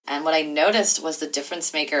And what I noticed was the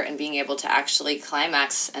difference maker in being able to actually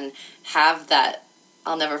climax and have that.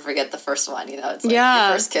 I'll never forget the first one, it's like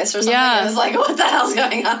your first kiss or something. And it's like, what the hell's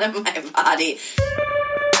going on in my body?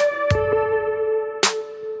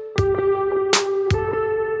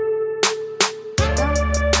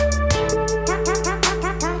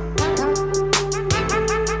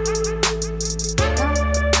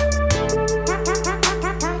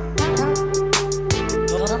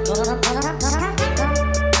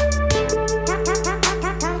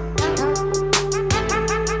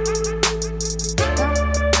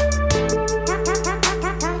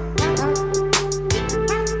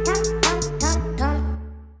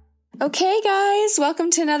 Okay, guys, welcome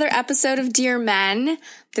to another episode of Dear Men.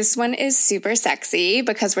 This one is super sexy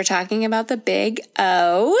because we're talking about the big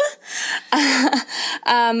O.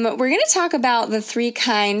 We're going to talk about the 3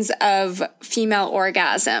 kinds of female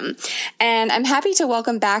orgasm. And I'm happy to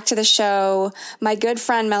welcome back to the show my good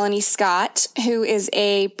friend Melanie Scott, who is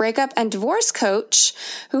a breakup and divorce coach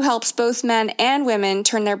who helps both men and women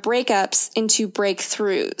turn their breakups into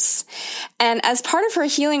breakthroughs. And as part of her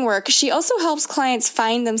healing work, she also helps clients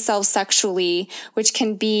find themselves sexually, which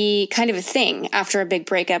can be kind of a thing after a big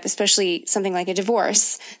breakup, especially something like a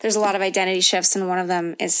divorce. There's a lot of identity shifts, and one of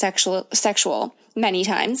them is sexual many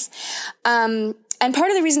times. And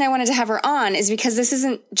part of the reason I wanted to have her on is because this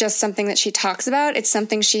isn't just something that she talks about. It's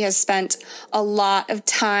something she has spent a lot of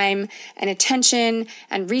time and attention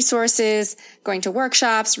and resources going to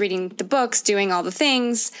workshops, reading the books, doing all the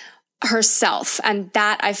things herself. And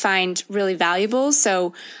that I find really valuable.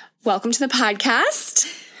 So welcome to the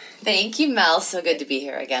podcast. Thank you, Mel. So good to be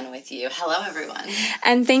here again with you. Hello, everyone.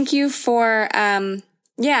 And thank you for,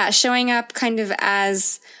 showing up kind of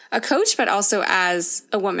as a coach, but also as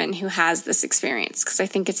a woman who has this experience. Because I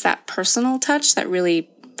think it's that personal touch that really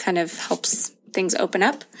kind of helps things open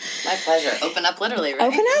up. My pleasure. Open up literally, right?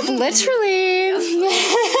 Open up literally.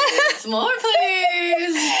 Yes, more,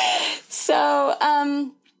 please. So,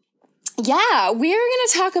 we're going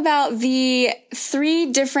to talk about the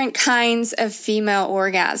 3 different kinds of female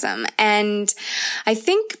orgasm. And I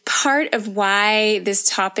think part of why this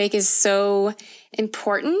topic is so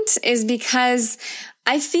important is because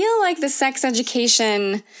I feel like the sex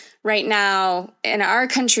education right now, in our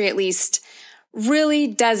country at least, really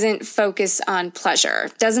doesn't focus on pleasure,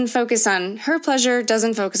 doesn't focus on her pleasure,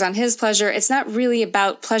 doesn't focus on his pleasure. It's not really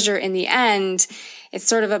about pleasure in the end. It's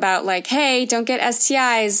sort of about like, hey, don't get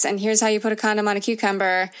STIs, and here's how you put a condom on a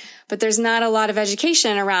cucumber. But there's not a lot of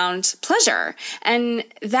education around pleasure. And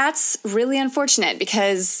that's really unfortunate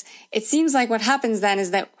because it seems like what happens then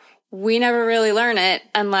is that we never really learn it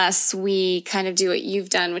unless we kind of do what you've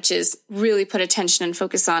done, which is really put attention and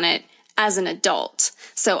focus on it as an adult.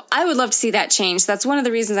 So I would love to see that change. That's one of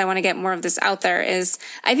the reasons I want to get more of this out there is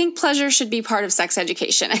I think pleasure should be part of sex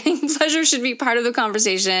education. I think pleasure should be part of the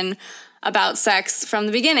conversation about sex from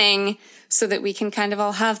the beginning so that we can kind of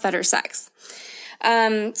all have better sex.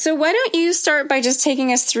 So why don't you start by just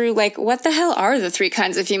taking us through like, what the hell are the 3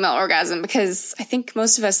 kinds of female orgasm? Because I think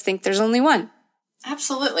most of us think there's only one.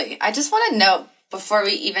 Absolutely. I just want to note before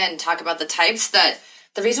we even talk about the types that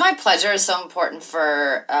the reason why pleasure is so important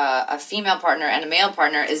for a female partner and a male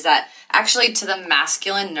partner is that actually to the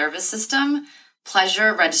masculine nervous system,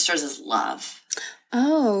 pleasure registers as love.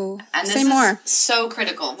 Oh, and this say more. Is so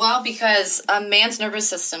critical. Well, because a man's nervous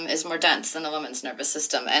system is more dense than a woman's nervous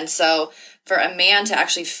system. And so for a man to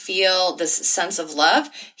actually feel this sense of love,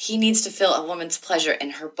 he needs to feel a woman's pleasure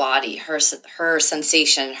in her body, her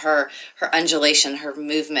sensation, her undulation, her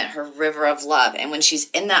movement, her river of love. And when she's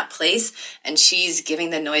in that place and she's giving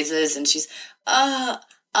the noises and she's, a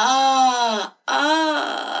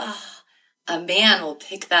man will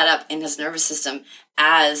pick that up in his nervous system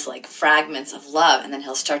as like fragments of love, and then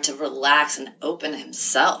he'll start to relax and open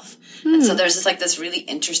himself. And so there's this really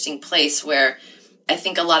interesting place where I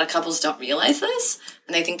think a lot of couples don't realize this,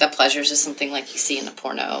 and they think that pleasure is just something like you see in a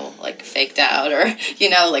porno, like faked out, or,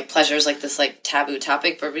 like pleasure is like this like taboo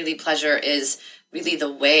topic, but really pleasure is really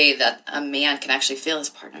the way that a man can actually feel his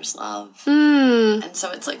partner's love. And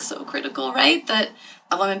so it's like so critical, right? That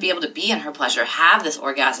a woman be able to be in her pleasure, have this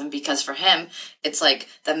orgasm, because for him, it's like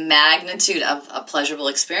the magnitude of a pleasurable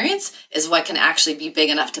experience is what can actually be big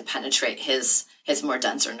enough to penetrate his more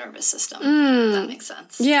denser nervous system. If that makes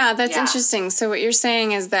sense. Yeah, that's interesting. So what you're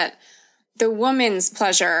saying is that the woman's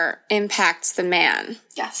pleasure impacts the man.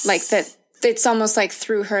 Yes. Like that it's almost like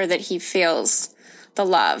through her that he feels the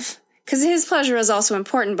love. Because his pleasure is also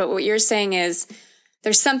important, but what you're saying is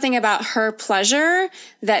there's something about her pleasure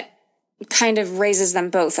that kind of raises them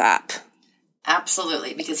both up.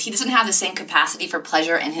 Absolutely, because he doesn't have the same capacity for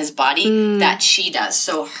pleasure in his body that she does.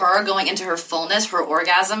 So her going into her fullness, her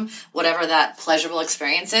orgasm, whatever that pleasurable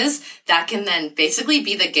experience is, that can then basically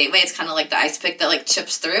be the gateway. It's kind of like the ice pick that like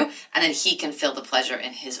chips through, and then he can feel the pleasure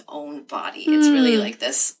in his own body. It's really like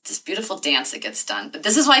this beautiful dance that gets done. But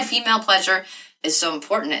this is why female pleasure is so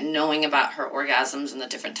important, and knowing about her orgasms and the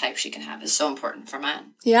different types she can have is so important for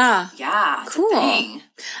men. Yeah. Yeah. It's cool. a thing.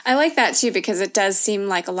 I like that too, because it does seem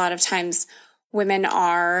like a lot of times women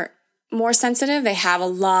are more sensitive. They have a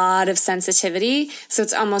lot of sensitivity. So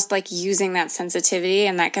it's almost like using that sensitivity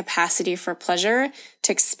and that capacity for pleasure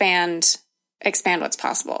to expand what's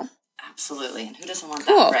possible. Absolutely. And who doesn't want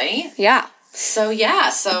that, right? Yeah. So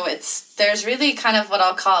there's really kind of what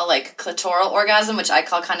I'll call like clitoral orgasm, which I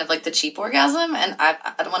call kind of like the cheap orgasm. And I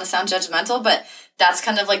don't want to sound judgmental, but that's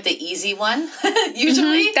kind of like the easy one,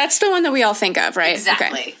 usually. Mm-hmm. That's the one that we all think of, right?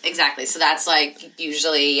 Exactly. So that's like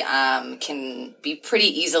usually can be pretty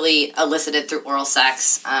easily elicited through oral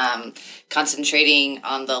sex, concentrating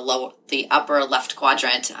on the upper left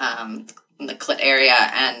quadrant, in the clit area,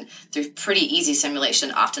 and through pretty easy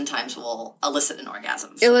simulation, oftentimes will elicit an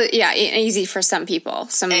orgasm. So. Easy for some people.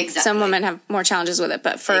 Some women have more challenges with it,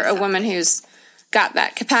 but for a woman who's got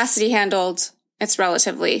that capacity handled, it's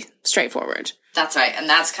relatively straightforward. That's right, and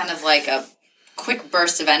that's kind of like a quick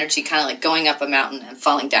burst of energy, kind of like going up a mountain and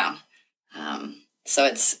falling down. So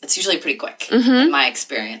it's usually pretty quick in my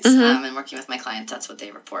experience, and working with my clients, that's what they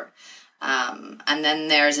report. And then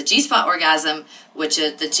there's a G-spot orgasm, which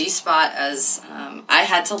is the G-spot, as I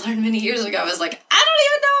had to learn many years ago. I was like, I don't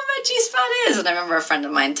even know what my G-spot is. And I remember a friend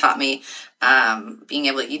of mine taught me being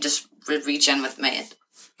able to, you just would reach in with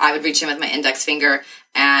I would reach in with my index finger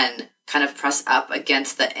and kind of press up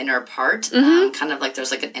against the inner part, kind of like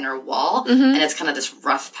there's like an inner wall, and it's kind of this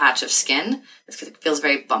rough patch of skin. It feels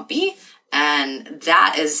very bumpy. And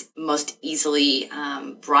that is most easily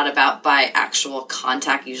brought about by actual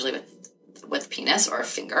contact, usually with penis or a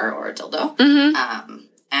finger or a dildo.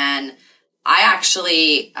 And I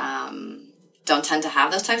actually don't tend to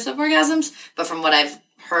have those types of orgasms, but from what I've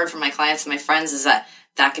heard from my clients and my friends is that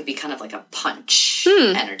could be kind of like a punch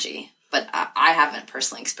energy. But I haven't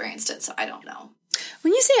personally experienced it, so I don't know.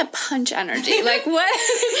 When you say a punch energy, like what?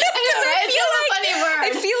 I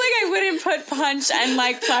feel like I wouldn't put punch and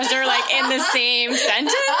like pleasure like in the same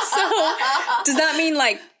sentence. So does that mean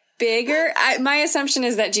like bigger? My assumption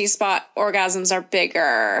is that G-spot orgasms are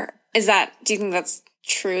bigger. Do you think that's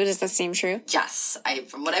true? Does that seem true? Yes,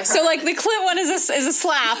 from what I've heard. So like the clit one is a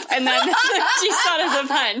slap, and then the G-spot is a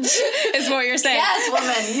punch, is what you're saying. Yes,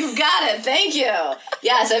 woman, you got it. Thank you.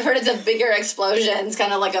 Yes, I've heard it's a bigger explosion. It's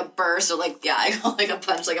kind of like a burst, or like, I call it like a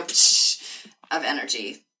punch, like a psh of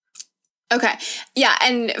energy. Okay. Yeah,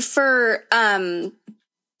 and for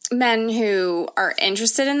men who are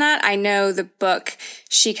interested in that, I know the book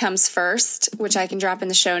She Comes First, which I can drop in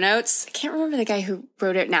the show notes. I can't remember the guy who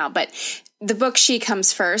wrote it now, but the book She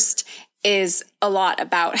Comes First is a lot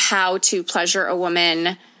about how to pleasure a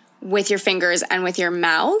woman with your fingers and with your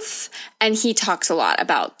mouth. And he talks a lot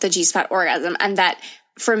about the G-spot orgasm, and that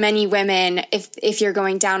for many women, if you're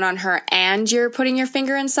going down on her and you're putting your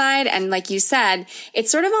finger inside, and like you said,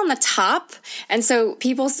 it's sort of on the top. And so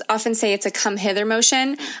people often say it's a come hither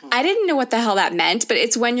motion. I didn't know what the hell that meant, but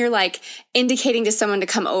it's when you're like indicating to someone to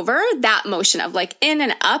come over, that motion of like in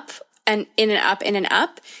and up and in and up, in and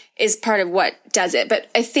up is part of what does it.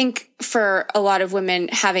 But I think for a lot of women,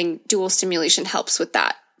 having dual stimulation helps with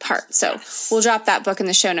that part. So we'll drop that book in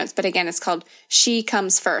the show notes. But again, it's called She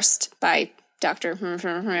Comes First by Dr. Sure.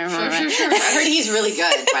 I heard he's really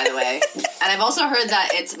good, by the way. And I've also heard that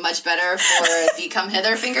it's much better for the come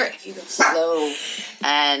hither finger if you go slow.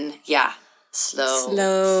 And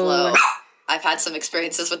slow. I've had some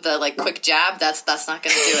experiences with the like quick jab. That's not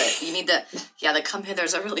going to do it. You need the come hither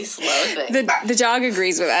is a really slow thing. The dog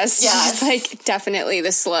agrees with us. Yeah, she's like definitely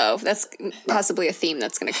the slow. That's possibly a theme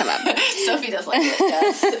that's going to come up. Sophie does like it.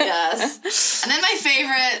 Yes. And then my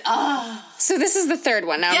favorite. So this is the third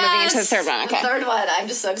one. Now I'm moving into the third one. Okay. The third one. I'm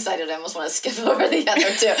just so excited. I almost want to skip over the other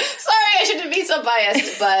two. Sorry, I shouldn't be so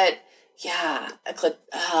biased, but yeah,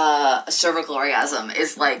 a cervical orgasm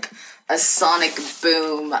is like a sonic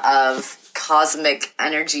boom of cosmic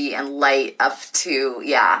energy and light up to,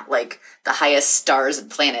 like the highest stars and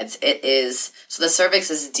planets. It is, so the cervix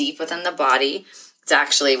is deep within the body. It's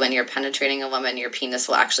actually when you're penetrating a woman, your penis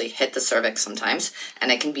will actually hit the cervix sometimes,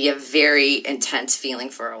 and it can be a very intense feeling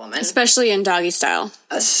for a woman. Especially in doggy style.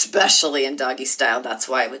 That's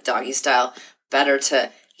why with doggy style, better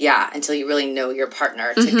to, until you really know your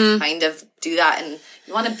partner to kind of do that. And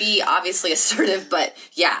you want to be obviously assertive, but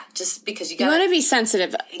just because you want to be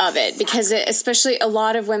sensitive of it, because especially a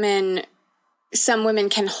lot of women some women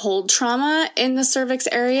can hold trauma in the cervix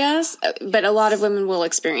areas, but a lot of women will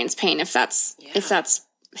experience pain if that's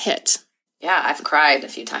hit. Yeah, I've cried a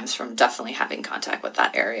few times from definitely having contact with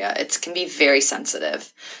that area. It can be very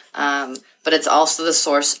sensitive, but it's also the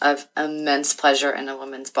source of immense pleasure in a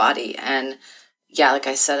woman's body. And yeah, like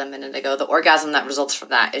I said a minute ago, the orgasm that results from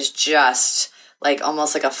that is just like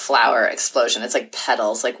almost like a flower explosion. It's like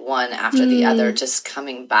petals, like one after the other, just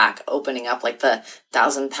coming back, opening up like the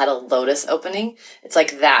 1,000-petal lotus opening. It's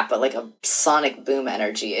like that, but like a sonic boom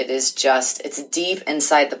energy. It is just, it's deep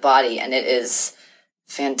inside the body, and it is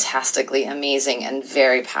fantastically amazing and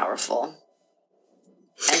very powerful.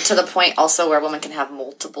 And to the point also where women can have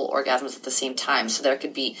multiple orgasms at the same time. So there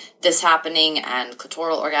could be this happening and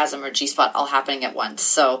clitoral orgasm or G-spot all happening at once.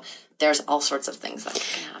 So there's all sorts of things that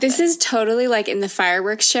can happen. This is totally like in the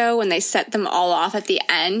fireworks show when they set them all off at the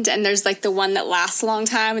end, and there's like the one that lasts a long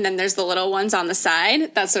time, and then there's the little ones on the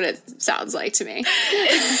side. That's what it sounds like to me.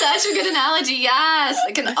 It's such a good analogy. Yes.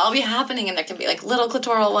 It can all be happening, and there can be like little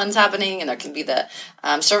clitoral ones happening, and there can be the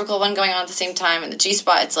cervical one going on at the same time, and the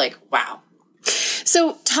G-spot. It's like, wow.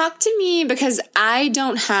 So talk to me, because I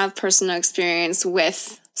don't have personal experience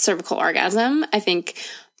with cervical orgasm. I think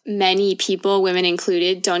many people, women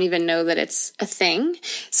included, don't even know that it's a thing.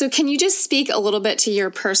 So can you just speak a little bit to your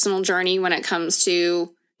personal journey when it comes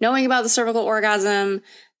to knowing about the cervical orgasm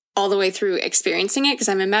all the way through experiencing it? Because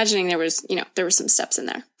I'm imagining there were some steps in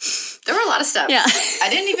there. There were a lot of steps. Yeah. I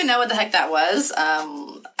didn't even know what the heck that was.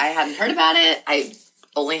 I hadn't heard about it. I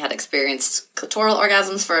only had experienced clitoral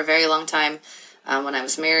orgasms for a very long time when I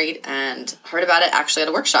was married, and heard about it actually at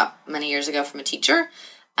a workshop many years ago from a teacher.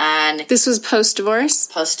 And this was post-divorce?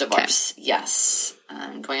 Post-divorce, okay. Yes.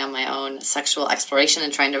 Going on my own sexual exploration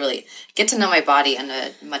and trying to really get to know my body on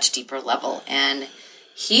a much deeper level. And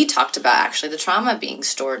he talked about actually the trauma being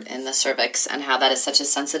stored in the cervix and how that is such a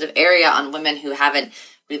sensitive area on women who haven't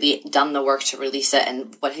really done the work to release it.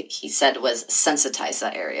 And what he said was sensitize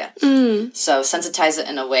that area. So sensitize it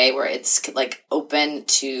in a way where it's like open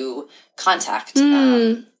to contact.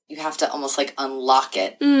 You have to almost like unlock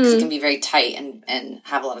it because it can be very tight and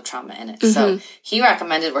have a lot of trauma in it. So he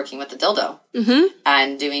recommended working with the dildo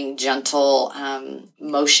and doing gentle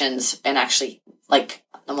motions and actually like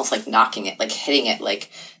almost like knocking it, like hitting it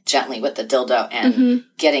like gently with the dildo and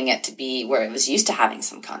getting it to be where it was used to having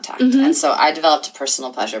some contact. And so I developed a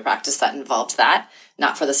personal pleasure practice that involved that,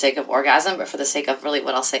 not for the sake of orgasm, but for the sake of really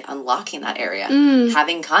what I'll say, unlocking that area,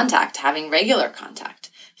 having contact, having regular contact.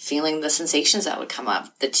 Feeling the sensations that would come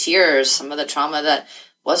up, the tears, some of the trauma that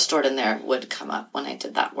was stored in there would come up when I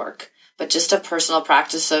did that work. But just a personal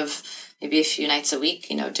practice of maybe a few nights a week,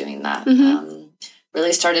 doing that,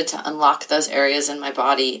 really started to unlock those areas in my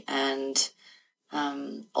body, and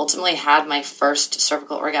ultimately had my first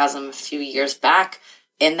cervical orgasm a few years back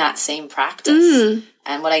in that same practice.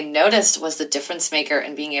 And what I noticed was the difference maker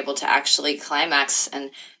in being able to actually climax and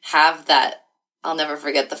have that. I'll never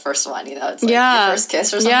forget the first one, it's like your first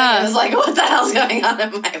kiss or something. Yeah. It was like, what the hell's going on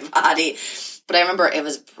in my body? But I remember it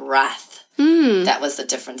was breath. That was the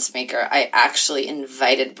difference maker. I actually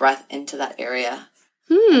invited breath into that area.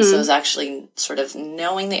 And so it was actually sort of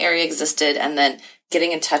knowing the area existed and then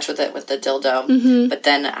getting in touch with it with the dildo. But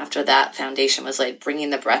then after that foundation was like bringing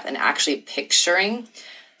the breath and actually picturing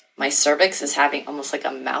my cervix is having almost like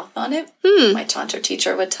a mouth on it. My tantra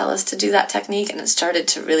teacher would tell us to do that technique, and it started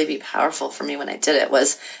to really be powerful for me when I did it,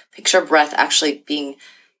 was picture breath actually being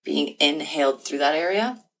inhaled through that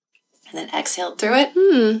area and then exhaled through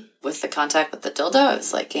it with the contact with the dildo. It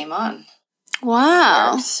was like game on.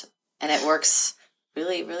 Wow. And it works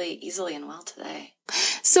really, really easily and well today.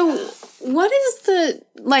 So what is the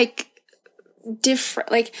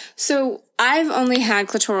different, so I've only had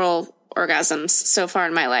clitoral orgasms so far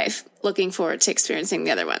in my life. Looking forward to experiencing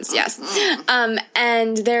the other ones. Yes.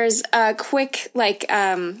 And there's a quick,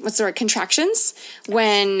 contractions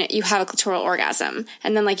when you have a clitoral orgasm.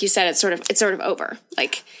 And then, like you said, it's sort of over.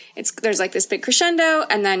 There's like this big crescendo,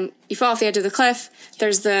 and then you fall off the edge of the cliff.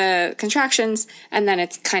 There's the contractions, and then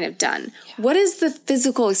it's kind of done. Yeah. What is the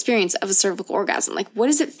physical experience of a cervical orgasm? What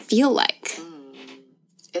does it feel like?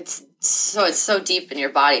 It's so deep in your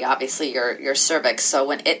body, obviously your cervix. So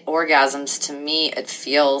when it orgasms, to me, it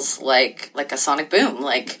feels like a sonic boom.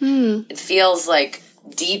 It feels like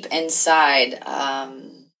deep inside.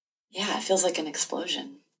 It feels like an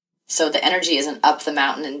explosion. So the energy isn't up the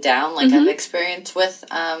mountain and down like I've experienced with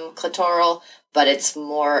clitoral, but it's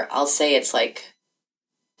more, I'll say it's like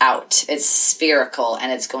out. It's spherical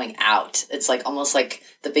and it's going out. It's like almost like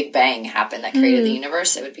the Big Bang happened that created the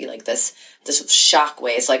universe. It would be like this shock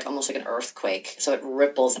wave. It's like almost like an earthquake. So it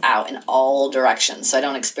ripples out in all directions. So I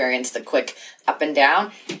don't experience the quick up and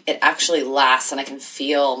down. It actually lasts, and I can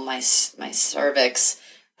feel my cervix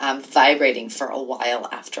vibrating for a while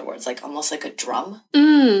afterwards, like almost like a drum.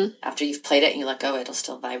 After you've played it and you let go, it'll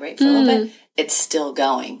still vibrate for a little bit. It's still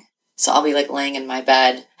going. So I'll be like laying in my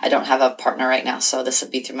bed. I don't have a partner right now, so this would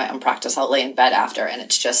be through my own practice. I'll lay in bed after, and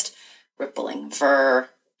it's just rippling for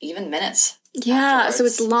even minutes. Yeah, afterwards. so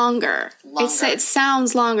it's longer. It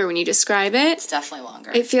sounds longer when you describe it. It's definitely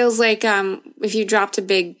longer. It feels like if you dropped a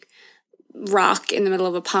big rock in the middle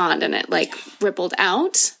of a pond and it like rippled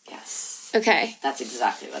out. Yes. Okay. That's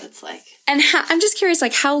exactly what it's like. And I'm just curious,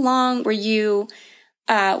 like, how long were you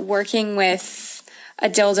working with a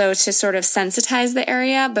dildo to sort of sensitize the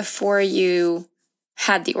area before you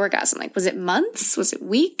had the orgasm? Like, was it months? Was it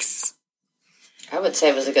weeks? I would say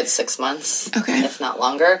it was a good 6 months. Okay. If not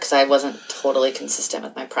longer, because I wasn't totally consistent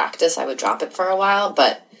with my practice. I would drop it for a while,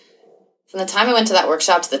 but from the time I went to that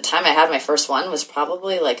workshop to the time I had my first one was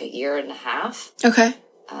probably like a year and a half. Okay.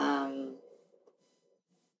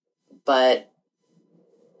 But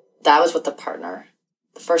that was with the partner.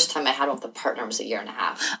 The first time I had one with a partner was a year and a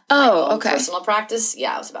half. Oh, okay. Personal practice,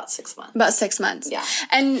 yeah, it was about 6 months. About 6 months. Yeah.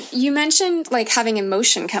 And you mentioned like having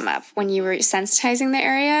emotion come up when you were sensitizing the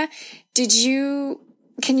area.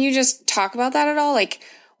 Can you just talk about that at all? Like,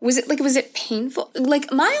 was it painful?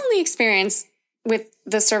 Like, my only experience with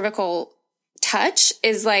the cervical touch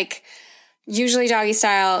is like usually doggy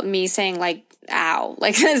style, me saying like, ow,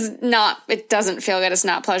 like it doesn't feel good. It's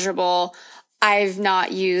not pleasurable. I've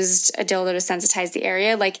not used a dildo to sensitize the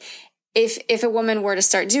area. Like, if a woman were to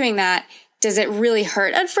start doing that, does it really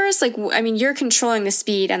hurt at first? Like, I mean, you're controlling the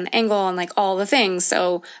speed and the angle and like all the things.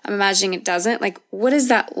 So I'm imagining it doesn't. Like, what is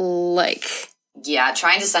that like? Yeah,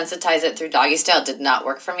 trying to sensitize it through doggy style did not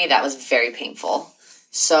work for me. That was very painful.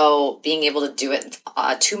 So being able to do it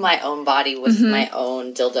to my own body with my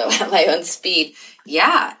own dildo at my own speed,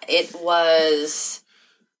 yeah, it was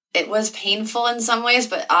painful in some ways,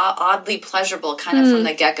 but oddly pleasurable kind of from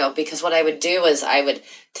the get-go, because what I would do is I would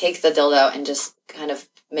take the dildo and just kind of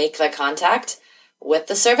make the contact with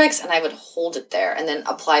the cervix, and I would hold it there and then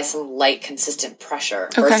apply some light, consistent pressure.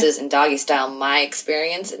 Okay. Versus in doggy style, my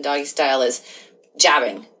experience in doggy style is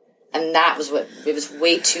jabbing. And that was it was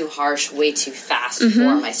way too harsh, way too fast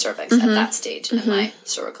for my cervix at that stage in my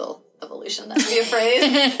cervical evolution. That would be a phrase.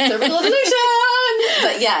 Cervical evolution!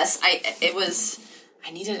 But yes,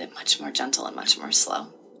 I needed it much more gentle and much more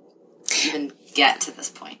slow to even get to this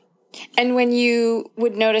point. And when you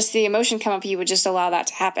would notice the emotion come up, you would just allow that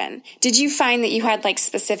to happen. Did you find that you had like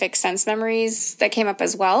specific sense memories that came up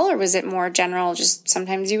as well? Or was it more general, just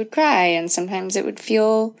sometimes you would cry and sometimes it would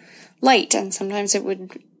feel light and sometimes it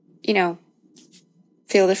would,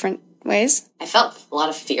 feel different ways? I felt a lot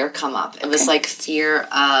of fear come up. It was like fear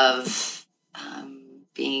of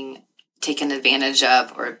being taken advantage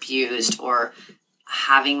of or abused or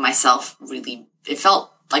having myself it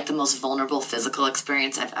felt like the most vulnerable physical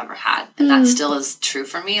experience I've ever had. And that still is true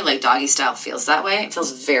for me. Like doggy style feels that way. It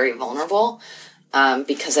feels very vulnerable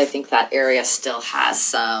because I think that area still has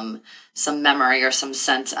some memory or some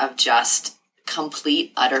sense of just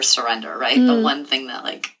complete, utter surrender, right? The one thing that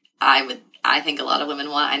like I think a lot of women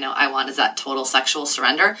want, I know I want, is that total sexual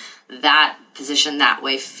surrender. That position that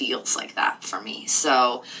way feels like that for me.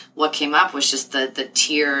 So what came up was just the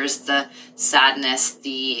tears, the sadness,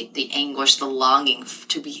 the anguish, the longing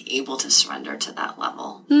to be able to surrender to that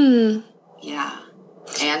level. Yeah.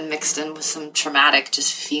 And mixed in with some traumatic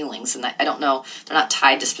just feelings. And I don't know, they're not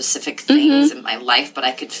tied to specific things in my life, but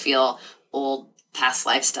I could feel old past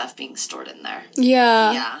life stuff being stored in there.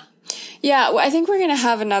 Yeah. Yeah, well, I think we're going to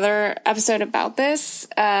have another episode about this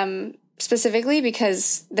specifically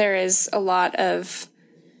because there's a lot of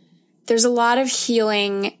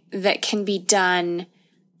healing that can be done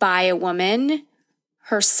by a woman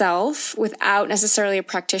herself without necessarily a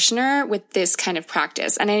practitioner with this kind of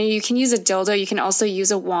practice. And I know you can use a dildo. You can also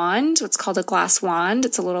use a wand, what's called a glass wand.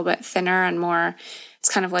 It's a little bit thinner and it's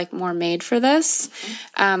kind of like more made for this.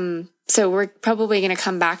 So we're probably going to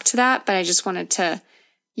come back to that, but I just wanted to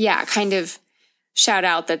kind of shout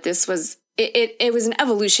out that this was, it was an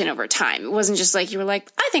evolution over time. It wasn't just like, you were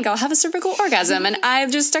like, I think I'll have a cervical orgasm and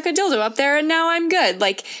I've just stuck a dildo up there and now I'm good.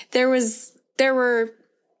 Like there were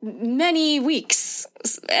many weeks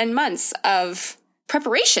and months of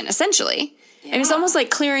preparation essentially. Yeah. And it's almost like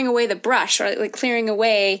clearing away the brush or like clearing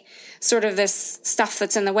away sort of this stuff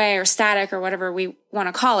that's in the way or static or whatever we want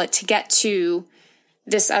to call it to get to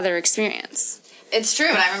this other experience. It's true.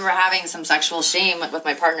 And I remember having some sexual shame with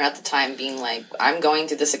my partner at the time, being like, I'm going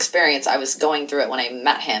through this experience. I was going through it when I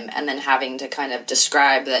met him, and then having to kind of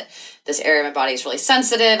describe that this area of my body is really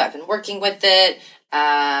sensitive. I've been working with it.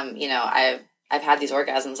 I've had these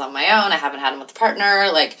orgasms on my own. I haven't had them with a partner.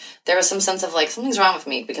 Like, there was some sense of like, something's wrong with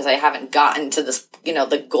me because I haven't gotten to this,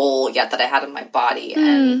 the goal yet that I had in my body.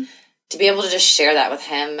 And to be able to just share that with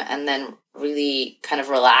him and then really kind of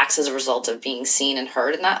relax as a result of being seen and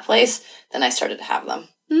heard in that place, then I started to have them.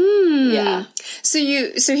 Yeah. So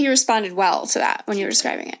he responded well to that when you were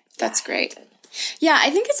describing it. That's great. Yeah, I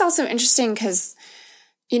think it's also interesting because,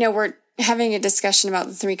 we're having a discussion about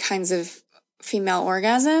the 3 kinds of female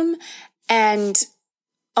orgasm, and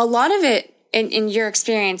a lot of it, in your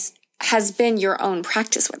experience, has been your own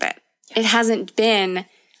practice with it. It hasn't been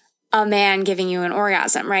a man giving you an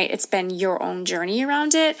orgasm, right? It's been your own journey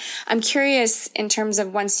around it. I'm curious in terms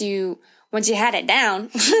of once you had it down,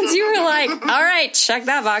 once you were like, all right, check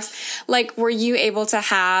that box. Like, were you able to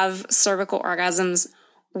have cervical orgasms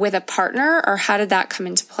with a partner, or how did that come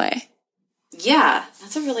into play? Yeah,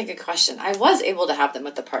 that's a really good question. I was able to have them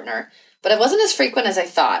with a partner, but it wasn't as frequent as I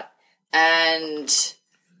thought. And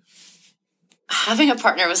having a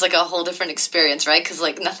partner was like a whole different experience, right? Because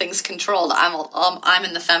like nothing's controlled. I'm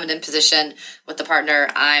in the feminine position with the partner.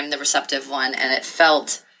 I'm the receptive one, and it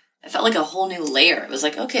felt like a whole new layer. It was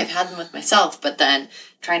like, okay, I've had them with myself, but then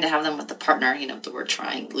trying to have them with the partner, the word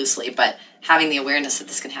trying loosely, but having the awareness that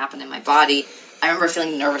this can happen in my body. I remember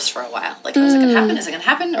feeling nervous for a while. Like, is it going to happen? Is it going to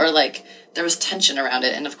happen? Or like there was tension around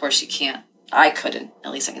it. And of course I couldn't,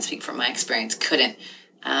 at least I can speak from my experience, couldn't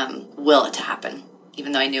will it to happen,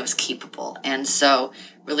 even though I knew it was capable. And so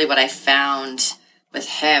really what I found with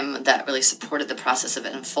him that really supported the process of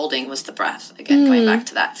it unfolding was the breath. Again, going back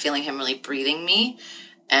to that, feeling him really breathing me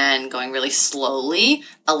and going really slowly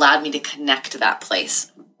allowed me to connect to that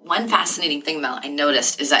place. One fascinating thing, Mel, I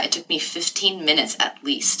noticed is that it took me 15 minutes at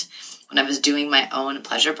least when I was doing my own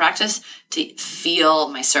pleasure practice to feel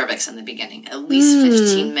my cervix in the beginning. At least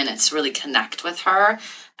 15 minutes to really connect with her,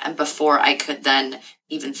 and before I could then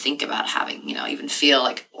even think about having, even feel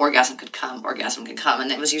like orgasm could come.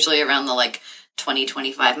 And it was usually around the like 20,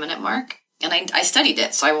 25 minute mark. And I studied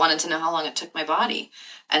it. So I wanted to know how long it took my body.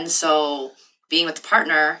 And so being with the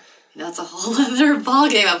partner, that's a whole other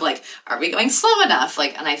ballgame of like, are we going slow enough?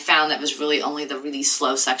 Like, and I found that it was really only the really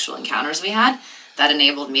slow sexual encounters we had that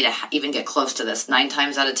enabled me to even get close to this. 9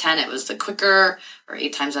 times out of 10, it was the quicker, or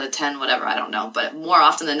 8 times out of 10, whatever, I don't know. But more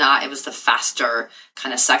often than not, it was the faster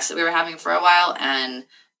kind of sex that we were having for a while. And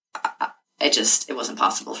it wasn't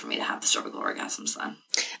possible for me to have the cervical orgasms then.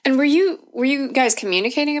 And were you guys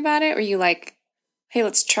communicating about it? Were you like, hey,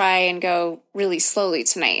 let's try and go really slowly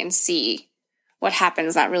tonight and see what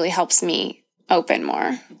happens? That really helps me open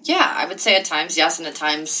more. Yeah, I would say at times, yes. And at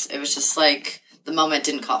times it was just like, the moment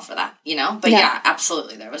didn't call for that, But yeah,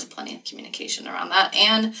 absolutely. There was plenty of communication around that.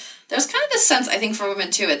 And there's kind of this sense, I think, for women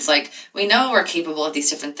too. It's like, we know we're capable of these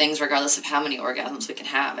different things regardless of how many orgasms we can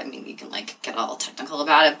have. I mean, you can like get all technical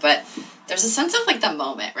about it, but there's a sense of like the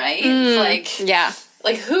moment, right? It's like, yeah.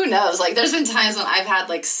 Like, who knows? Like, there's been times when I've had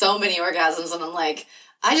like so many orgasms and I'm like,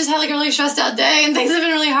 I just had like a really stressed out day and things have been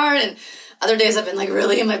really hard. And other days I've been like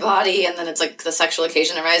really in my body. And then it's like the sexual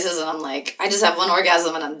occasion arises and I'm like, I just have one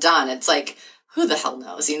orgasm and I'm done. It's like, who the hell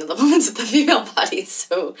knows? The moments of the female body is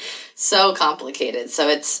so complicated. So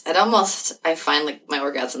I find like my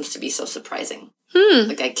orgasms to be so surprising.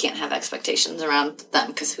 Like I can't have expectations around them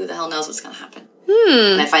because who the hell knows what's going to happen?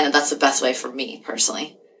 And I find that that's the best way for me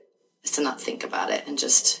personally is to not think about it and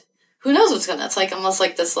just, who knows what's it's like almost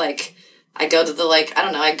like this, like I go to the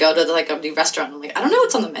a new restaurant. I'm like, I don't know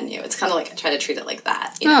what's on the menu. It's kind of like, I try to treat it like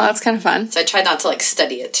that. Oh, that's kind of fun. So I try not to like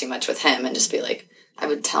study it too much with him and just be like, I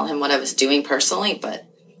would tell him what I was doing personally, but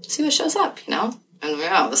see what shows up, And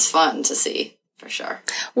yeah, it was fun to see, for sure.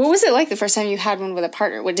 What was it like the first time you had one with a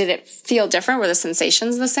partner? Did it feel different? Were the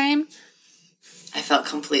sensations the same? I felt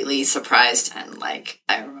completely surprised and like,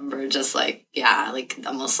 I remember just like, yeah, like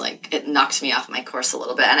almost like it knocked me off my course a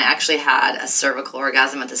little bit. And I actually had a cervical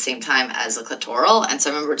orgasm at the same time as a clitoral. And so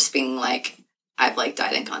I remember just being like, I've like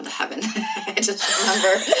died and gone to heaven. I just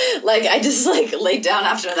remember like, I just like laid down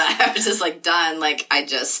after that. I was just like done. Like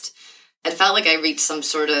it felt like I reached some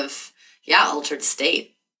sort of, altered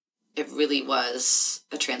state. It really was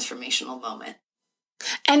a transformational moment.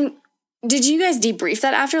 And did you guys debrief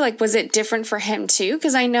that after? Like, was it different for him too?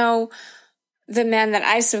 Because I know the men that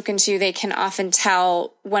I've spoken to, they can often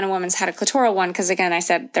tell when a woman's had a clitoral one. Because again, I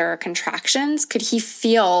said there are contractions. Could he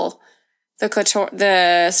feel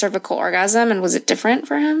the cervical orgasm, and was it different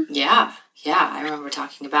for him? Yeah. I remember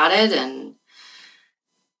talking about it, and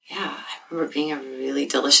I remember being a really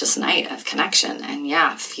delicious night of connection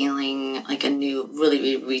and feeling like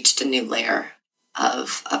we reached a new layer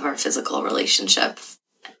of our physical relationship,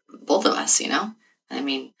 both of us, I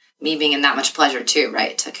mean, me being in that much pleasure too,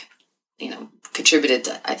 right? Contributed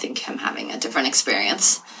to, I think, him having a different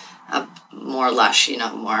experience, a more lush,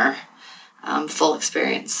 more full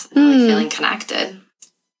experience, really feeling connected.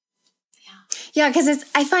 Yeah, because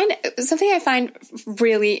I find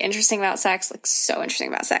really interesting about sex, like so interesting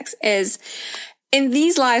about sex, is in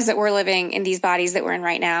these lives that we're living, in these bodies that we're in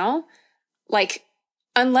right now, like,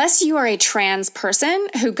 unless you are a trans person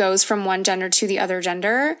who goes from one gender to the other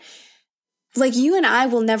gender, like, you and I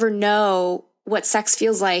will never know what sex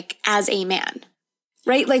feels like as a man.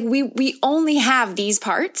 Right? Like, we only have these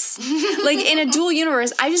parts. Like, in a dual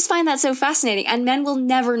universe, I just find that so fascinating. And men will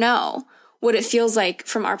never know what it feels like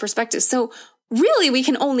from our perspective. So really, we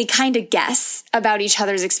can only kind of guess about each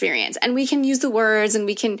other's experience. And we can use the words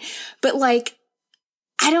but like,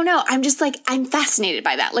 I don't know. I'm just like, I'm fascinated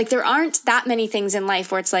by that. Like, there aren't that many things in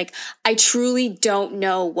life where it's like, I truly don't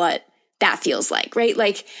know what that feels like, right?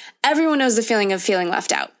 Like, everyone knows the feeling of feeling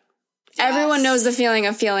left out. Yes. Everyone knows the feeling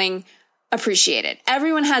of feeling appreciated.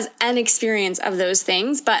 Everyone has an experience of those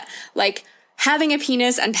things, but like, having a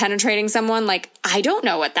penis and penetrating someone, like, I don't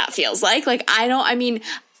know what that feels like. Like,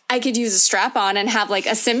 I could use a strap on and have like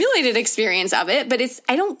a simulated experience of it, but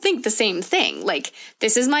I don't think the same thing. Like,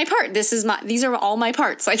 this is my part. These are all my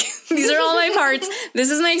parts. Like, these are all my parts.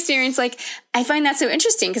 This is my experience. Like, I find that so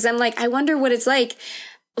interesting because I'm like, I wonder what it's like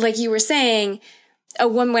you were saying,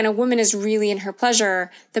 when a woman is really in her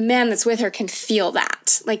pleasure, the man that's with her can feel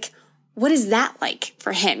that. Like, what is that like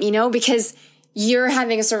for him? Because you're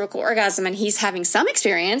having a cervical orgasm and he's having some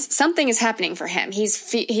experience. Something is happening for him.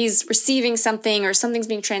 He's receiving something or something's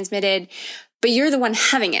being transmitted, but you're the one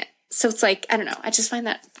having it. So it's like, I don't know. I just find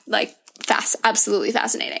that like absolutely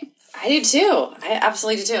fascinating. I do too. I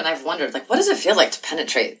absolutely do too. And I've wondered, like, what does it feel like to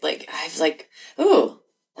penetrate? Like, I've like, ooh,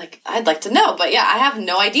 like, I'd like to know, but I have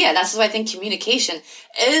no idea. That's why I think communication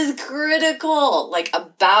is critical, like,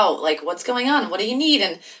 about, like, what's going on, what do you need,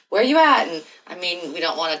 and where are you at? And, I mean, we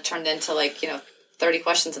don't want to turn it into, like, 30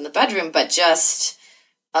 questions in the bedroom, but just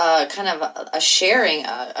kind of a sharing,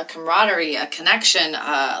 a camaraderie, a connection,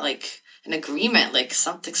 like, an agreement, like,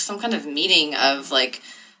 some kind of meeting of, like,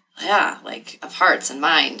 of hearts and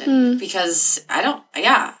mind. And because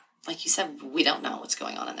like you said, we don't know what's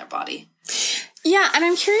going on in their body. Yeah, and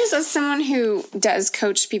I'm curious, as someone who does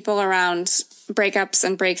coach people around breakups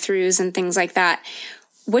and breakthroughs and things like that,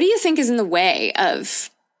 what do you think is in the way of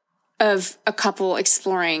a couple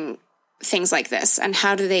exploring things like this, and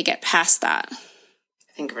how do they get past that?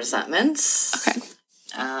 I think resentments. Okay.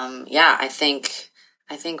 I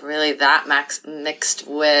think really that mixed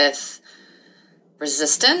with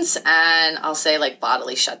resistance, and I'll say like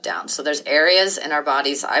bodily shutdown. So there's areas in our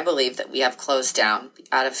bodies, I believe, that we have closed down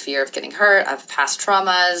out of fear of getting hurt, of past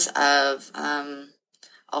traumas, of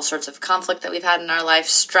all sorts of conflict that we've had in our life,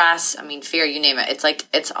 stress, fear, you name it. It's like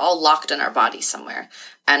it's all locked in our body somewhere.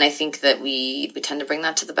 And I think that we tend to bring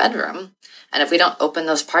that to the bedroom. And if we don't open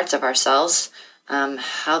those parts of ourselves,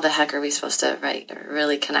 how the heck are we supposed to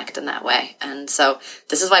really connect in that way? And so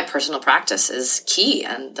this is why personal practice is key.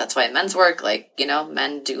 And that's why men's work,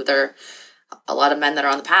 men do a lot of men that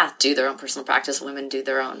are on the path do their own personal practice. Women do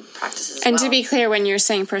their own practices as well. And to be clear, when you're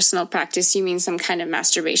saying personal practice, you mean some kind of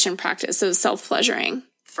masturbation practice of self-pleasuring.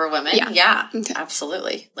 For women, yeah, okay.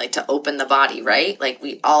 Absolutely. Like, to open the body, right? Like,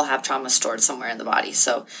 we all have trauma stored somewhere in the body.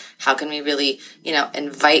 So how can we really,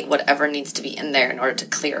 invite whatever needs to be in there in order to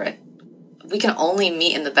clear it? We can only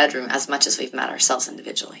meet in the bedroom as much as we've met ourselves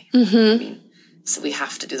individually. Mm-hmm. So we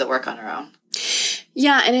have to do the work on our own.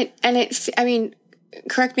 Yeah, and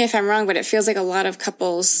correct me if I'm wrong, but it feels like a lot of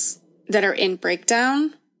couples that are in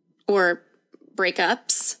breakdown or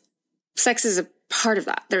breakups, sex is a part of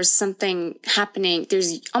that. There's something happening.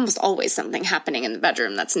 There's almost always something happening in the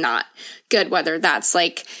bedroom that's not good, whether that's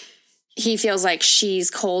like he feels like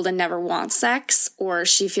she's cold and never wants sex, or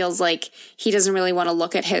she feels like he doesn't really want to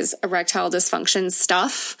look at his erectile dysfunction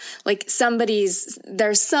stuff. Like,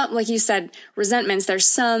 there's some, like you said, resentments. There's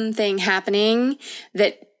something happening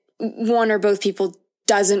that one or both people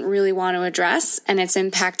doesn't really want to address, and it's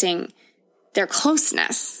impacting their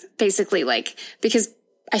closeness, basically, because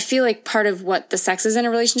I feel like part of what the sex is in a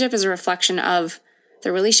relationship is a reflection of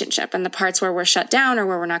the relationship, and the parts where we're shut down or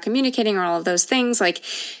where we're not communicating or all of those things. Like,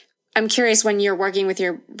 I'm curious, when you're working with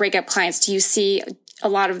your breakup clients, do you see a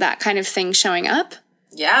lot of that kind of thing showing up?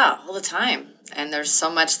 Yeah, all the time. And there's so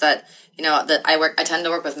much that, that I tend to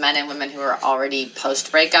work with men and women who are already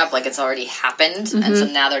post-breakup, like it's already happened. Mm-hmm. And so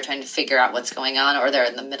now they're trying to figure out what's going on, or they're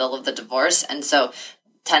in the middle of the divorce. And so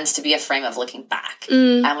tends to be a frame of looking back.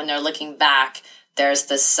 And when they're looking back, there's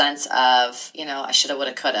this sense of, I shoulda,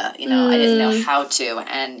 woulda, coulda, I didn't know how to.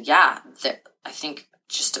 And I think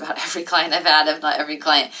just about every client I've had, if not every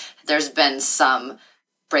client, there's been some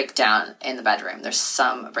breakdown in the bedroom. There's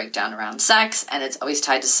some breakdown around sex, and it's always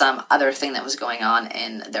tied to some other thing that was going on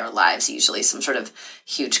in their lives, usually some sort of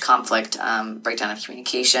huge conflict, breakdown of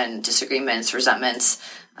communication, disagreements, resentments.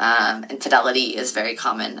 Infidelity is very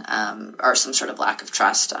common, or some sort of lack of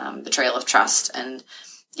trust, betrayal of trust. And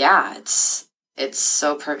it's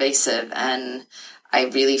so pervasive. And I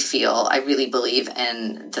really believe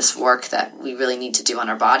in this work that we really need to do on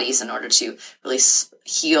our bodies in order to really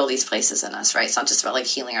heal these places in us, right? It's not just about like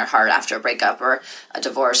healing our heart after a breakup or a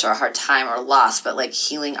divorce or a hard time or loss, but like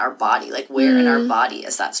healing our body. Like where in our body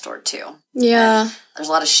is that stored too? Yeah. And there's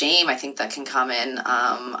a lot of shame, I think, that can come in,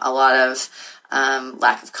 a lot of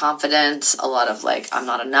lack of confidence, a lot of like, I'm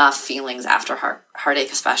not enough feelings after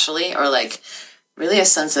heartache especially, or like really a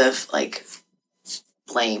sense of like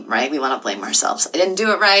blame, right? We want to blame ourselves. I didn't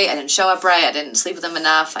do it right. I didn't show up right. I didn't sleep with him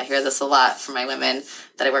enough. I hear this a lot from my women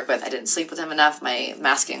that I work with. I didn't sleep with him enough. My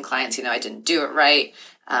masculine clients, I didn't do it right.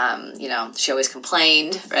 She always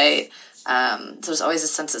complained, right? So there's always a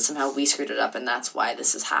sense that somehow we screwed it up and that's why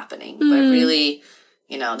this is happening. But really,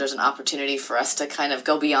 there's an opportunity for us to kind of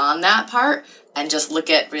go beyond that part and just look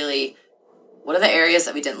at really what are the areas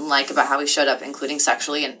that we didn't like about how we showed up, including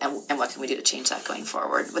sexually, and what can we do to change that going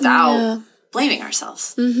forward without blaming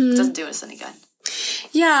ourselves. It doesn't do us any good.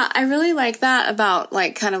 Yeah, I really like that about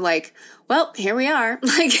like kind of like, well, here we are.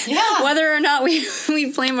 Like whether or not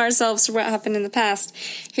we blame ourselves for what happened in the past,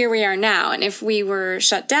 here we are now. And if we were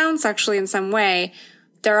shut down sexually in some way,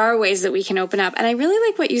 there are ways that we can open up. And I really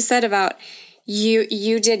like what you said about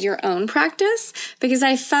you did your own practice, because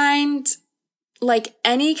I find like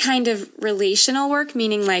any kind of relational work,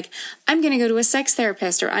 meaning like I'm going to go to a sex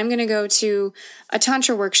therapist or I'm going to go to a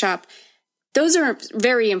tantra workshop, those are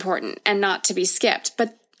very important and not to be skipped.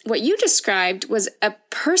 But what you described was a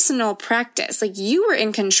personal practice. Like you were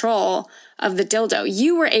in control of the dildo.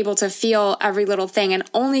 You were able to feel every little thing and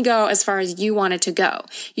only go as far as you wanted to go.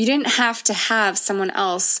 You didn't have to have someone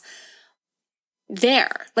else there.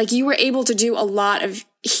 Like you were able to do a lot of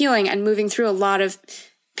healing and moving through a lot of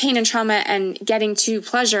pain and trauma and getting to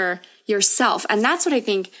pleasure yourself. And that's what I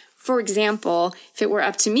think, for example, if it were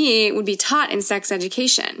up to me, it would be taught in sex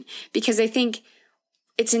education, because I think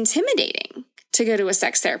it's intimidating to go to a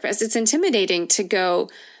sex therapist. It's intimidating to go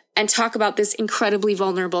and talk about this incredibly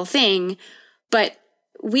vulnerable thing, but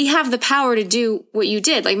we have the power to do what you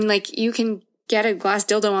did. Like you can get a glass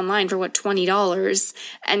dildo online for $20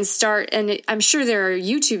 and start, and I'm sure there are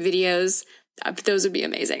YouTube videos. Those would be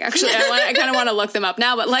amazing. Actually, I kind of want to look them up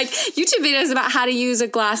now, but like YouTube videos about how to use a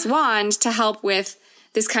glass wand to help with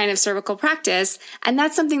this kind of cervical practice. And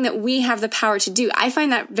that's something that we have the power to do. I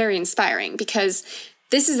find that very inspiring, because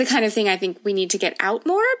this is the kind of thing I think we need to get out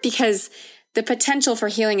more, because the potential for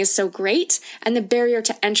healing is so great and the barrier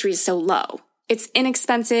to entry is so low. It's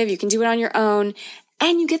inexpensive. You can do it on your own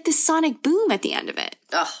and you get this sonic boom at the end of it.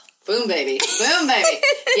 Oh, boom, baby. Boom, baby.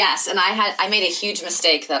 Yes. And I made a huge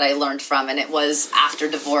mistake that I learned from, and it was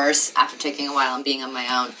after divorce, after taking a while and being on my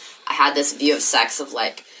own, I had this view of sex of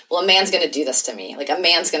like, well, a man's going to do this to me. Like, a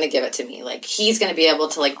man's going to give it to me. Like, he's going to be able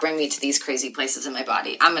to, like, bring me to these crazy places in my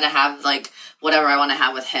body. I'm going to have, like, whatever I want to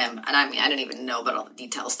have with him. And I mean, I didn't even know about all the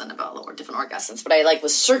details then about all the different orgasms. But I, like,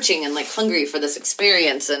 was searching and, like, hungry for this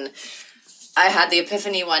experience. And I had the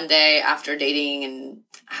epiphany one day after dating and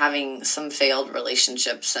having some failed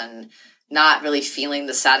relationships and not really feeling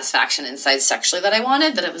the satisfaction inside sexually that I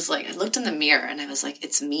wanted, that it was like, I looked in the mirror and I was like,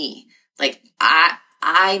 it's me. Like,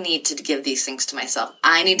 I need to give these things to myself.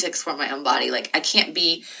 I need to explore my own body. Like, I can't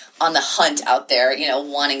be on the hunt out there,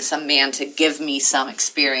 wanting some man to give me some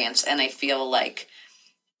experience. And I feel like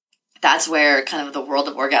that's where kind of the world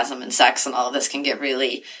of orgasm and sex and all of this can get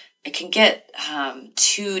really, it can get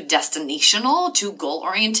too destinational, too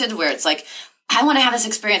goal-oriented, where it's like, I want to have this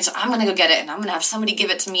experience, so I'm going to go get it, and I'm going to have somebody give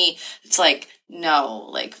it to me. It's like, no,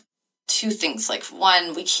 like, two things. Like,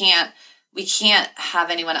 one, we can't have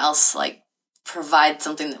anyone else, like, provide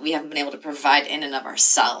something that we haven't been able to provide in and of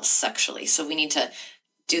ourselves sexually. So we need to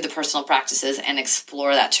do the personal practices and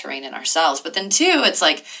explore that terrain in ourselves. But then two, it's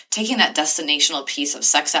like taking that destinational piece of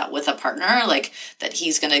sex out with a partner, like that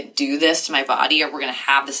he's going to do this to my body or we're going to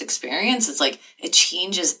have this experience. It's like, it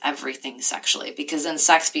changes everything sexually, because then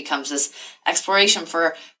sex becomes this exploration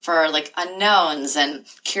for like unknowns and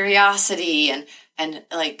curiosity and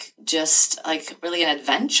like, just like really an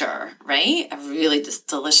adventure, right? A really just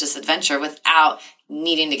delicious adventure without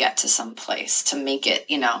needing to get to some place to make it,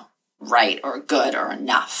 right or good or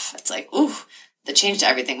enough. It's like, ooh, that changed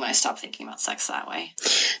everything when I stopped thinking about sex that way.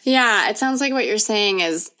 Yeah, it sounds like what you're saying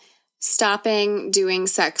is stopping doing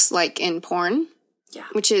sex like in porn. Yeah.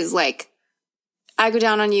 Which is like, I go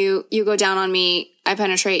down on you, you go down on me, I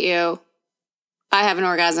penetrate you, I have an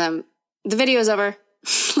orgasm, the video's over.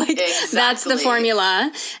 Like, exactly. That's the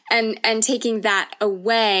formula. And taking that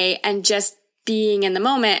away and just being in the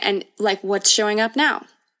moment and like, what's showing up now?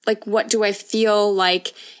 Like, what do I feel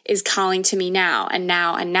like is calling to me now and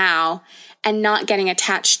now and now, and not getting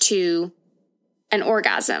attached to an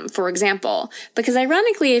orgasm, for example. Because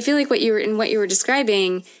ironically, I feel like what you were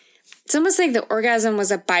describing, it's almost like the orgasm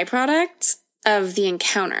was a byproduct of the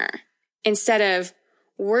encounter instead of,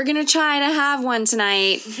 we're going to try to have one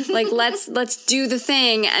tonight. Like, let's do the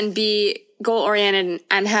thing and be goal oriented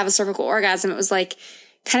and have a cervical orgasm. It was like,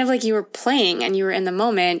 kind of like you were playing and you were in the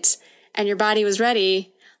moment and your body was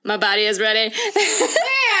ready. My body is ready.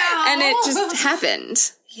 And it just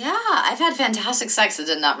happened. Yeah, I've had fantastic sex that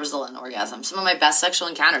did not result in orgasm. Some of my best sexual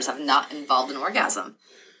encounters have not involved an orgasm.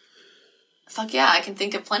 Fuck yeah, I can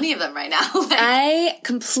think of plenty of them right now. I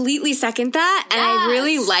completely second that. Yes. And I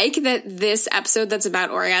really like that this episode that's about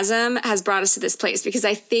orgasm has brought us to this place, because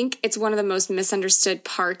I think it's one of the most misunderstood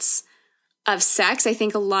parts of sex. I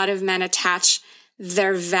think a lot of men attach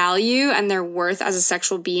their value and their worth as a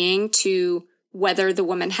sexual being to whether the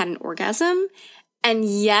woman had an orgasm. And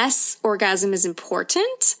yes, orgasm is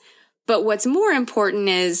important, but what's more important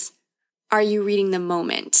is, are you reading the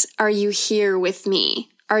moment? Are you here with me?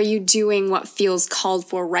 Are you doing what feels called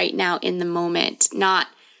for right now in the moment? Not,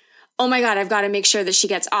 oh my God, I've got to make sure that she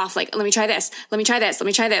gets off. Like, let me try this. Let me try this. Let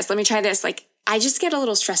me try this. Let me try this. Like, I just get a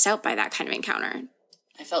little stressed out by that kind of encounter.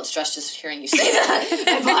 I felt stressed just hearing you say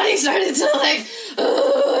that. My body started to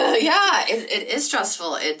like, yeah, it is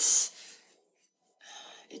stressful. It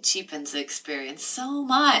cheapens the experience so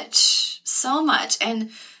much.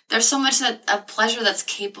 And there's so much of pleasure that's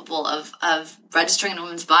capable of registering in a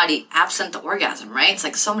woman's body absent the orgasm, right? It's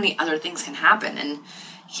like so many other things can happen. And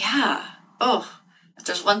yeah, if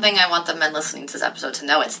there's one thing I want the men listening to this episode to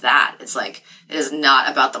know, it's that. It's like, it is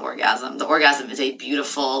not about the orgasm. The orgasm is a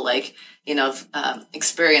beautiful, like,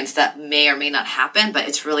 experience that may or may not happen, but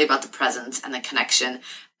it's really about the presence and the connection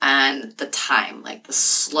and the time, like the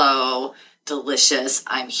slow, delicious,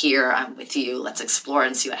 I'm here, I'm with you, let's explore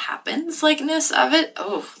and see what happens likeness of it.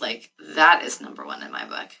 Oh, like that is number one in my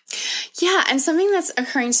book. Yeah, and something that's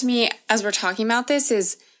occurring to me as we're talking about this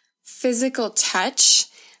is physical touch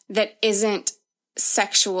that isn't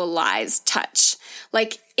sexualized touch.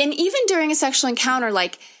 Like, and even during a sexual encounter,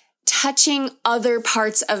 like touching other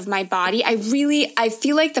parts of my body, I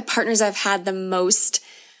feel like the partners I've had the most,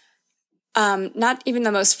 not even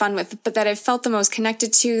the most fun with, but that I've felt the most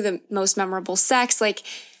connected to, the most memorable sex, like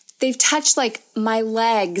they've touched like my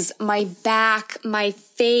legs, my back, my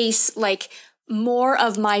face, like more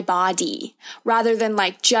of my body rather than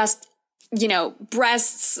like just,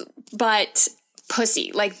 breasts, butt,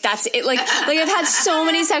 pussy. Like that's it. Like I've had so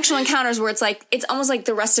many sexual encounters where it's like, it's almost like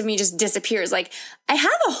the rest of me just disappears. Like I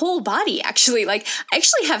have a whole body actually. Like I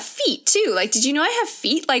actually have feet too. Like, did you know I have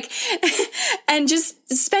feet? Like, and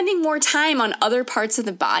just spending more time on other parts of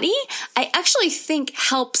the body, I actually think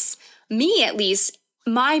helps me, at least,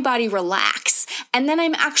 my body relax. And then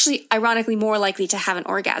I'm actually ironically more likely to have an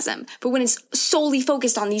orgasm. But when it's solely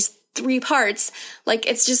focused on these three parts, like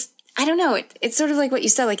it's just, I don't know. It's sort of like what you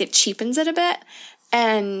said, like it cheapens it a bit.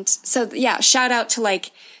 And so, yeah, shout out to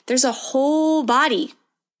like, there's a whole body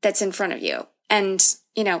that's in front of you and,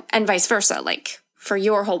 and vice versa, like for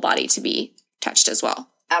your whole body to be touched as well.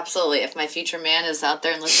 Absolutely. If my future man is out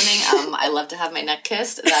there and listening, I love to have my neck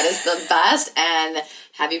kissed. That is the best. And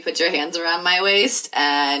have you put your hands around my waist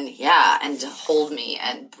and and hold me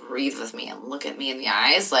and breathe with me and look at me in the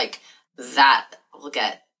eyes. Like that will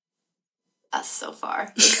get us so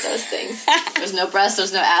far with those things. There's no breast,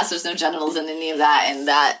 there's no ass, there's no genitals in any of that, and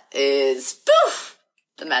that is poof,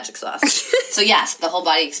 the magic sauce. So yes, the whole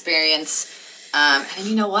body experience. And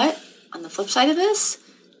you know what? On the flip side of this,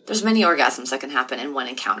 there's many orgasms that can happen in one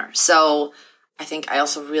encounter. So I think I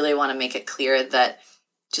also really want to make it clear that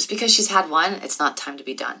just because she's had one, it's not time to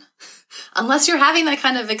be done. Unless you're having that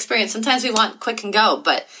kind of experience. Sometimes we want quick and go,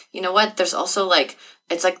 but you know what? There's also like,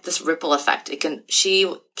 it's like this ripple effect.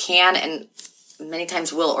 She can and many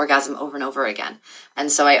times will orgasm over and over again.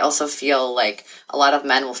 And so I also feel like a lot of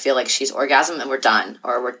men will feel like she's orgasmed and we're done,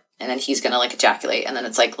 and then he's going to like ejaculate and then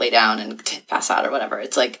it's like lay down and pass out or whatever.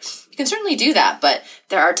 It's like, you can certainly do that, but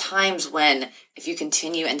there are times when if you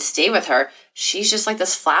continue and stay with her, she's just like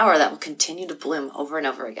this flower that will continue to bloom over and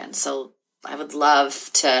over again. So I would love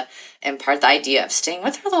to impart the idea of staying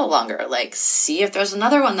with her a little longer. Like, see if there's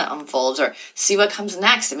another one that unfolds, or see what comes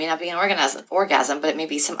next. It may not be an orgasm, but it may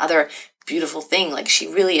be some other beautiful thing. Like, she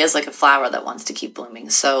really is like a flower that wants to keep blooming.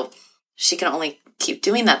 So she can only keep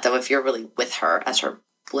doing that, though, if you're really with her as her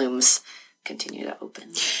blooms continue to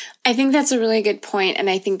open. I think that's a really good point, and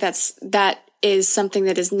I think that is something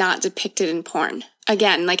that is not depicted in porn.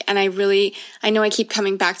 Again, like, and I know I keep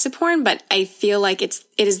coming back to porn, but I feel like it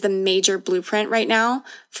is the major blueprint right now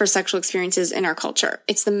for sexual experiences in our culture.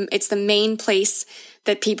 It's the main place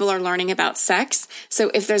that people are learning about sex.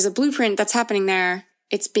 So if there's a blueprint that's happening there,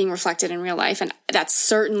 it's being reflected in real life. And that's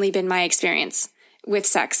certainly been my experience with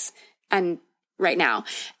sex and right now.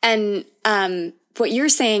 And, what you're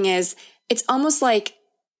saying is it's almost like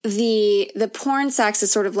the porn sex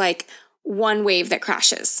is sort of like one wave that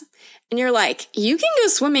crashes. And you're like, you can go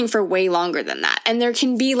swimming for way longer than that. And there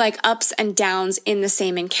can be like ups and downs in the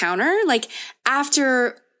same encounter. Like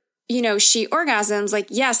after, she orgasms, like,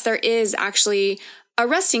 yes, there is actually a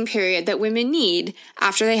resting period that women need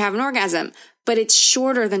after they have an orgasm, but it's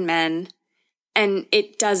shorter than men. And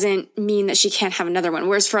it doesn't mean that she can't have another one.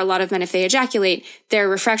 Whereas for a lot of men, if they ejaculate, their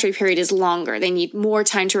refractory period is longer. They need more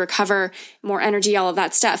time to recover, more energy, all of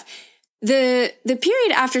that stuff. The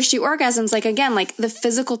period after she orgasms, like, again, like the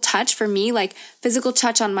physical touch for me, like physical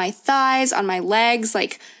touch on my thighs, on my legs,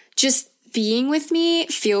 like just being with me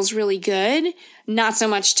feels really good. Not so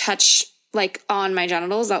much touch like on my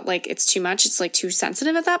genitals that like it's too much. It's like too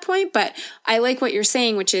sensitive at that point. But I like what you're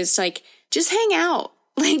saying, which is like, just hang out.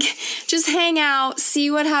 Like, just hang out,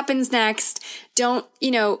 see what happens next. Don't,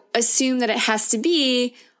 assume that it has to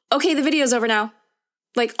be, okay, the video's over now.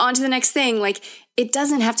 Like, on to the next thing. Like, it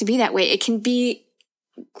doesn't have to be that way. It can be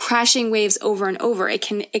crashing waves over and over. It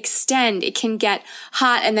can extend. It can get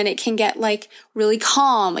hot and then it can get like really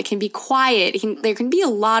calm. It can be quiet. There can be a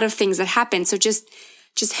lot of things that happen. So just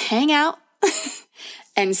hang out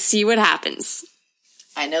and see what happens.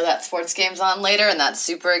 I know that sports game's on later, and that's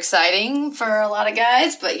super exciting for a lot of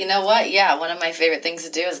guys, but you know what? Yeah, one of my favorite things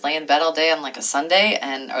to do is lay in bed all day on, like, a Sunday,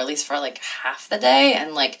 or at least for, like, half the day,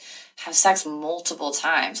 and, like, have sex multiple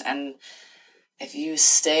times, and if you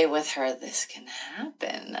stay with her, this can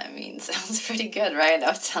happen. I mean, sounds pretty good, right? I know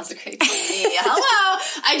it sounds great to me. Hello!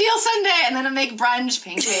 Ideal Sunday, and then I make brunch,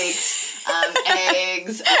 pancakes,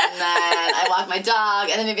 eggs, and then I walk my dog,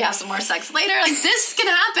 and then maybe have some more sex later. Like, this can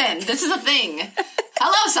happen. This is a thing.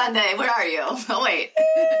 Hello, Sunday. Where are you? Oh, wait.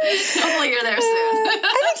 Hopefully you're there soon.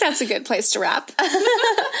 I think that's a good place to wrap.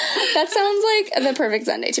 That sounds like the perfect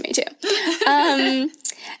Sunday to me, too.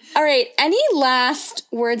 All right. Any last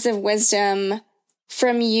words of wisdom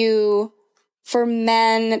from you for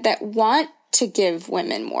men that want to give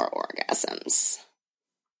women more orgasms?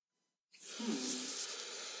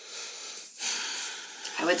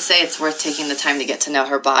 I would say it's worth taking the time to get to know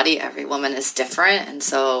her body. Every woman is different, and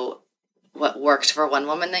so what worked for one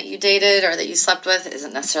woman that you dated or that you slept with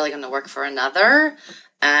isn't necessarily going to work for another.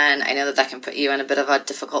 And I know that can put you in a bit of a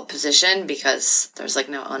difficult position because there's like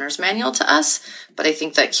no owner's manual to us. But I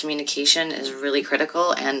think that communication is really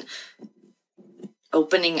critical, and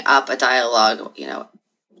opening up a dialogue,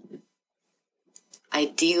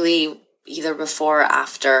 ideally either before or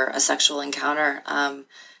after a sexual encounter.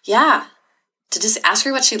 To just ask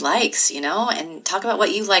her what she likes, and talk about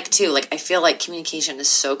what you like too. Like, I feel like communication is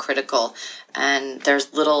so critical, and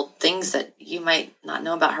there's little things that you might not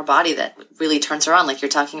know about her body that really turns her on. Like, you're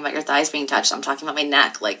talking about your thighs being touched. I'm talking about my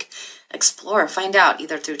neck. Like, explore, find out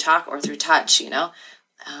either through talk or through touch,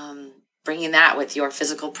 bringing that with your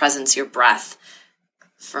physical presence, your breath.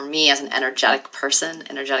 For me, as an energetic person,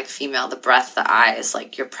 energetic female, the breath, the eyes,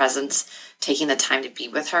 like your presence, taking the time to be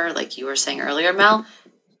with her, like you were saying earlier, Mel,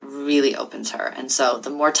 really opens her. And so the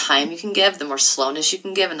more time you can give, the more slowness you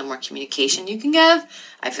can give, and the more communication you can give,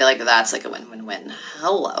 I feel like that's like a win-win-win.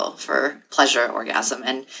 Hello for pleasure, orgasm.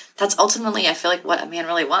 And that's ultimately, I feel like, what a man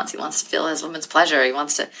really wants. He wants to feel his woman's pleasure. He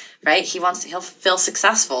wants to, right? He'll feel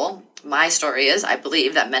successful. My story is, I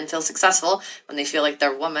believe that men feel successful when they feel like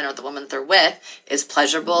their woman or the woman that they're with is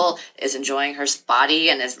pleasurable, is enjoying her body,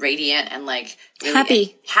 and is radiant and like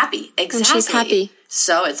really happy. Exactly. When she's happy.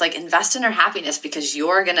 So it's like, invest in her happiness, because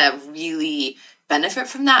you're going to really benefit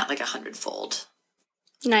from that like 100-fold.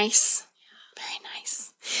 Nice. Very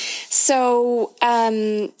nice. So,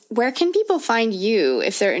 where can people find you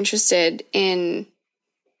if they're interested in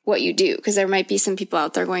what you do? Because there might be some people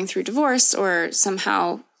out there going through divorce or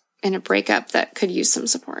somehow in a breakup that could use some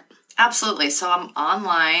support. Absolutely. So I'm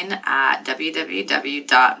online at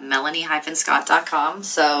www.melanie-scott.com.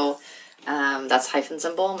 So That's hyphen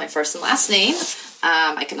symbol, my first and last name.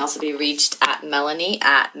 I can also be reached at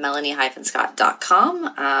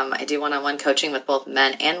melanie@melanie-scott.com. I do one-on-one coaching with both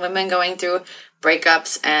men and women going through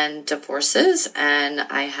breakups and divorces, and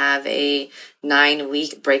I have a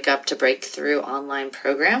 9-week breakup to breakthrough online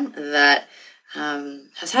program that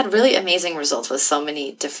has had really amazing results with so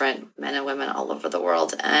many different men and women all over the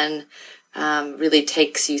world, and really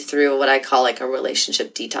takes you through what I call like a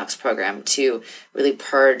relationship detox program to really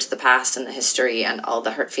purge the past and the history and all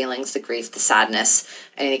the hurt feelings, the grief, the sadness,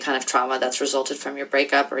 and any kind of trauma that's resulted from your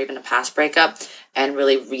breakup or even a past breakup, and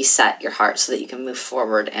really reset your heart so that you can move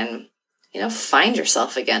forward and, find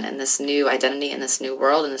yourself again in this new identity, in this new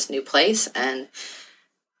world, in this new place, and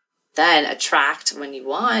then attract when you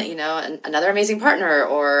want, another amazing partner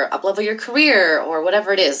or uplevel your career or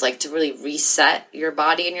whatever it is, like to really reset your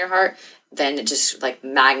body and your heart. Then it just like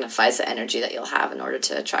magnifies the energy that you'll have in order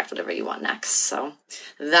to attract whatever you want next. So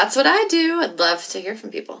that's what I do. I'd love to hear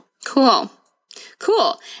from people. Cool.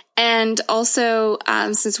 And also,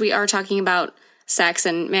 since we are talking about sex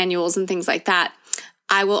and manuals and things like that,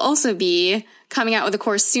 I will also be coming out with a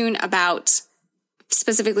course soon about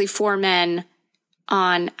specifically for men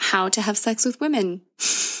on how to have sex with women.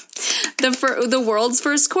 The world's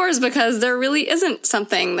first course, because there really isn't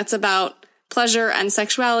something that's about pleasure and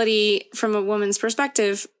sexuality from a woman's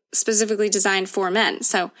perspective specifically designed for men.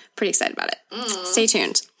 So pretty excited about it. Stay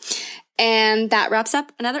tuned. And that wraps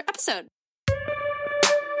up another episode.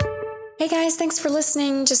 Hey guys, thanks for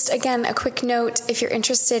listening. Just again, a quick note. If you're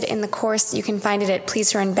interested in the course, you can find it at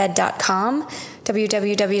pleaseherinbed.com,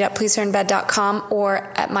 www.pleaseherinbed.com,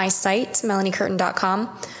 or at my site,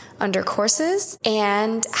 melaniecurtin.com, under courses,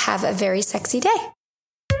 and have a very sexy day.